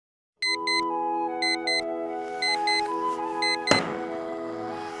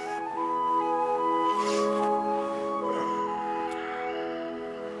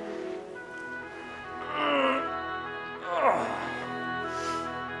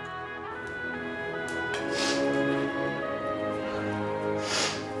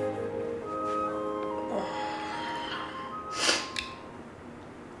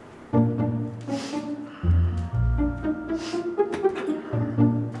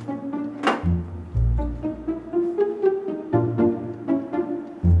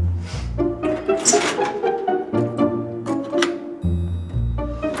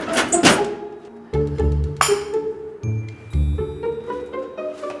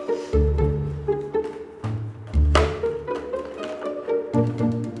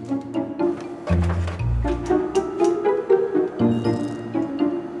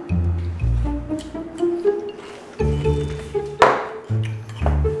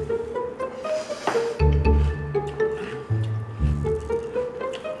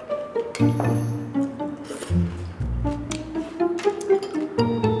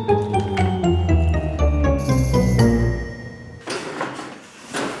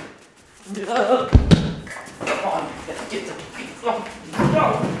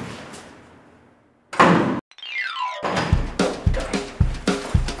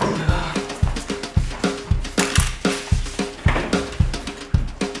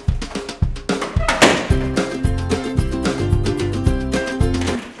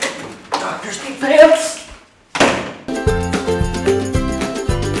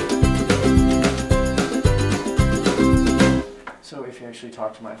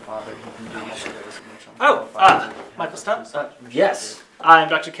Talk to my father. He can do Michael Stubbs? Yes. I'm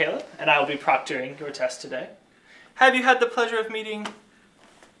Dr. Caleb, and I will be proctoring your test today. Have you had the pleasure of meeting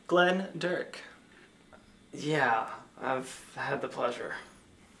Glen Dirk? Yeah, I've had the pleasure.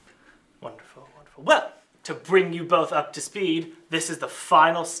 Wonderful, wonderful. Well, to bring you both up to speed, this is the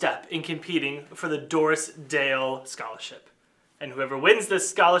final step in competing for the Doris Dale Scholarship. And whoever wins this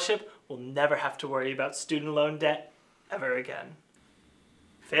scholarship will never have to worry about student loan debt ever again.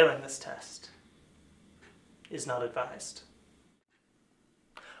 Failing this test is not advised.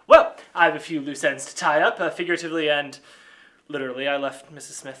 Well, I have a few loose ends to tie up, figuratively and literally. I left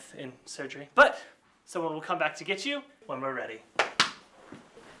Mrs. Smith in surgery. But someone will come back to get you when we're ready.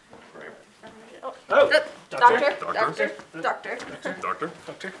 Doctor.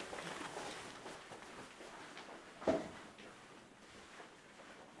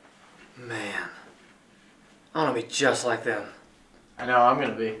 Man, I want to be just like them. I know, I'm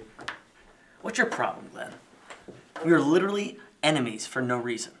gonna be. What's your problem, Glen? We are literally enemies for no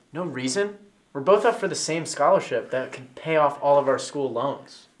reason. No reason? We're both up for the same scholarship that can pay off all of our school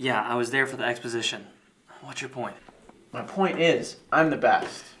loans. Yeah, I was there for the exposition. What's your point? My point is, I'm the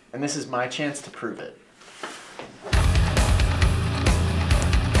best, and this is my chance to prove it.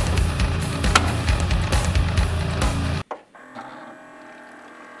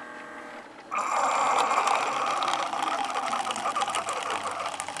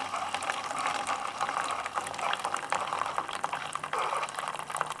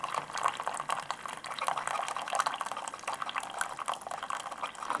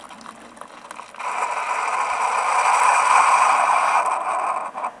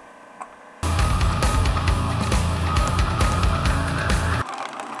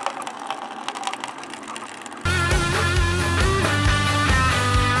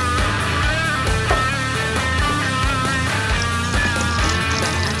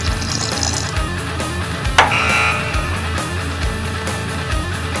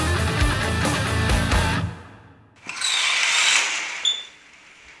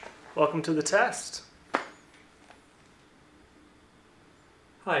 Welcome to the test.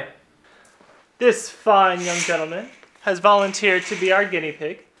 Hi. This fine young gentleman has volunteered to be our guinea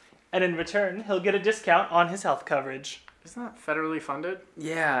pig, and in return, he'll get a discount on his health coverage. Isn't that federally funded?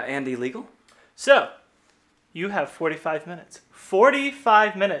 Yeah, and illegal? So, you have 45 minutes.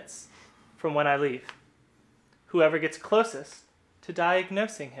 45 minutes from when I leave. Whoever gets closest to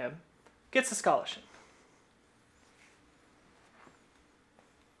diagnosing him gets a scholarship.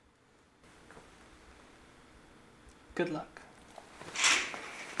 Good luck.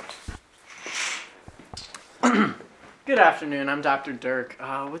 Good afternoon, I'm Dr. Dirk.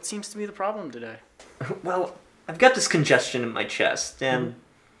 What seems to be the problem today? Well, I've got this congestion in my chest, and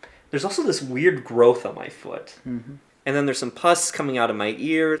there's also this weird growth on my foot. And then there's some pus coming out of my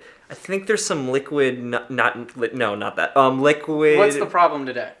ear. I think there's some liquid, not that. Liquid... What's the problem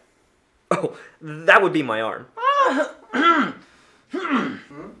today? Oh, that would be my arm.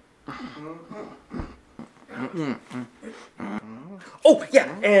 Oh, yeah,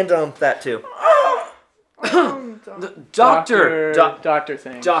 and that too. Doctor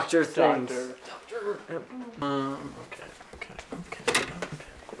things. Doctor things. Okay.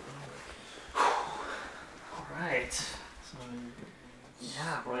 All right.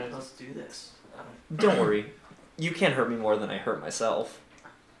 Yeah, right, let's do this. Don't worry. You can't hurt me more than I hurt myself.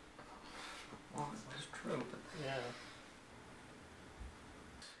 Well, that's true, but yeah.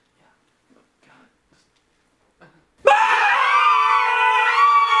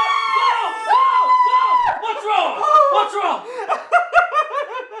 What's wrong?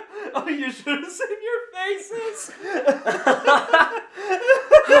 Oh, you should have seen your faces.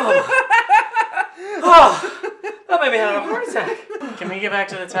 That made me have a heart attack. Can we get back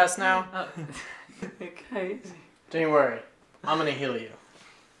to the test now? Okay. Don't you worry. I'm gonna heal you.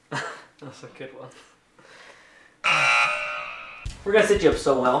 That's a good one. We're gonna stitch you up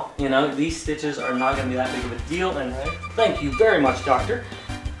so well, you know, these stitches are not gonna be that big of a deal, and thank you very much, doctor.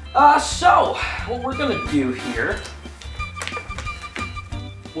 So, what we're gonna do here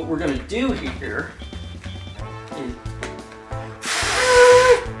what we're gonna do here is...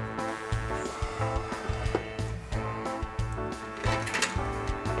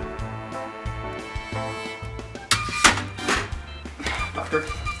 Doctor.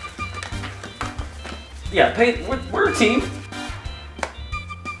 Yeah, we're a team.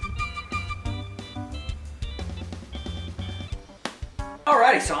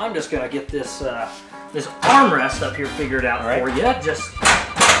 Alrighty, so I'm just gonna get this this armrest up here figured out for you. Just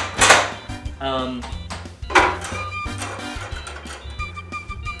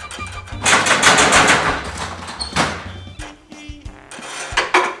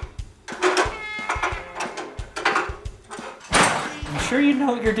You sure you know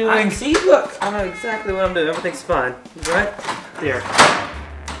what you're doing? see, look. I know exactly what I'm doing. Everything's fine. Right? There.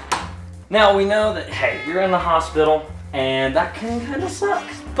 Now we know that, hey, you're in the hospital, and that can kind of suck.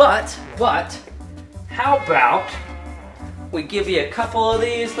 But, how about we give you a couple of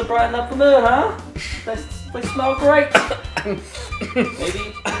these to brighten up the mood, huh? They smell great.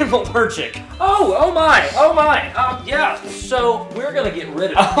 Maybe I'm allergic. Oh my. Yeah. So we're gonna get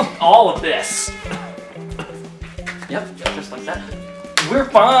rid of all of this. Yep, just like that. We're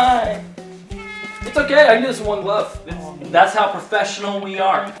fine. It's okay. I can do this in one glove. That's how professional we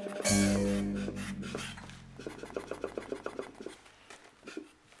are.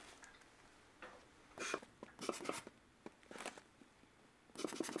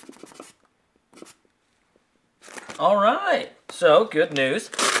 All right, so good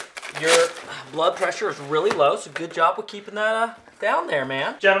news. Your blood pressure is really low, so good job with keeping that down there,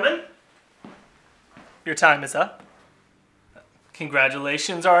 man. Gentlemen, your time is up.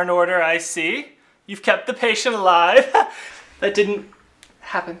 Congratulations are in order, I see. You've kept the patient alive. That didn't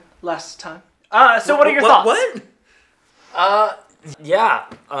happen last time. So what are your thoughts? What? Yeah.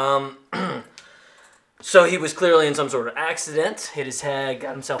 So he was clearly in some sort of accident, hit his head,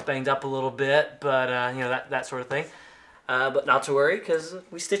 got himself banged up a little bit, but you know, that sort of thing. But not to worry, because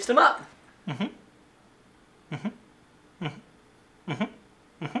we stitched him up.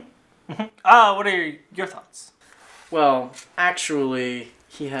 What are your thoughts? Well, actually,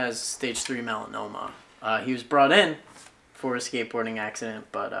 he has stage 3 melanoma. He was brought in for a skateboarding accident,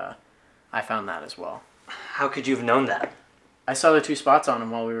 but I found that as well. How could you have known that? I saw the 2 spots on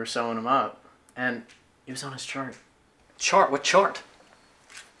him while we were sewing him up, and it was on his chart. Chart? What chart?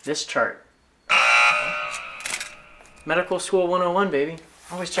 This chart. Medical School 101, baby.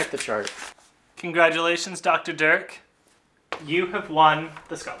 Always check the chart. Congratulations, Dr. Dirk. You have won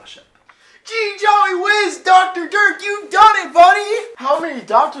the scholarship. Gee, Jolly Whiz, Dr. Dirk, you've done it, buddy! How many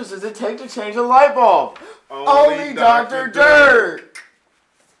doctors does it take to change a light bulb? Only Dr. Dirk!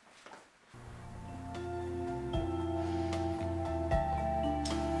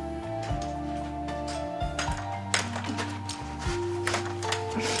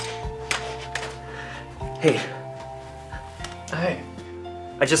 Hey, Hey.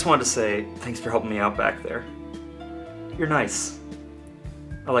 I just wanted to say thanks for helping me out back there. You're nice.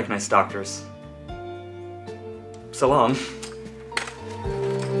 I like nice doctors. So long.